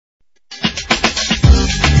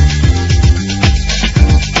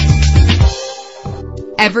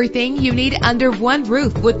Everything you need under one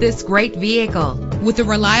roof with this great vehicle. With a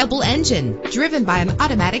reliable engine driven by an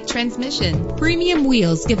automatic transmission, premium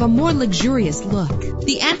wheels give a more luxurious look.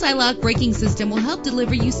 The anti-lock braking system will help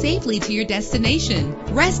deliver you safely to your destination.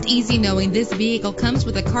 Rest easy knowing this vehicle comes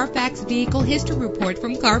with a Carfax Vehicle History Report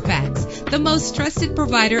from Carfax, the most trusted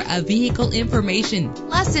provider of vehicle information.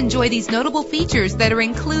 Plus, enjoy these notable features that are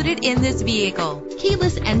included in this vehicle: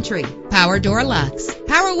 keyless entry, power door locks,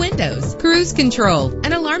 power windows, cruise control,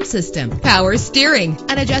 an alarm system, power steering,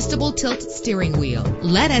 an adjustable tilt steering wheel.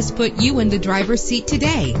 Let us put you in the driver's seat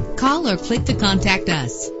today. Call or click to contact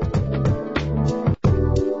us.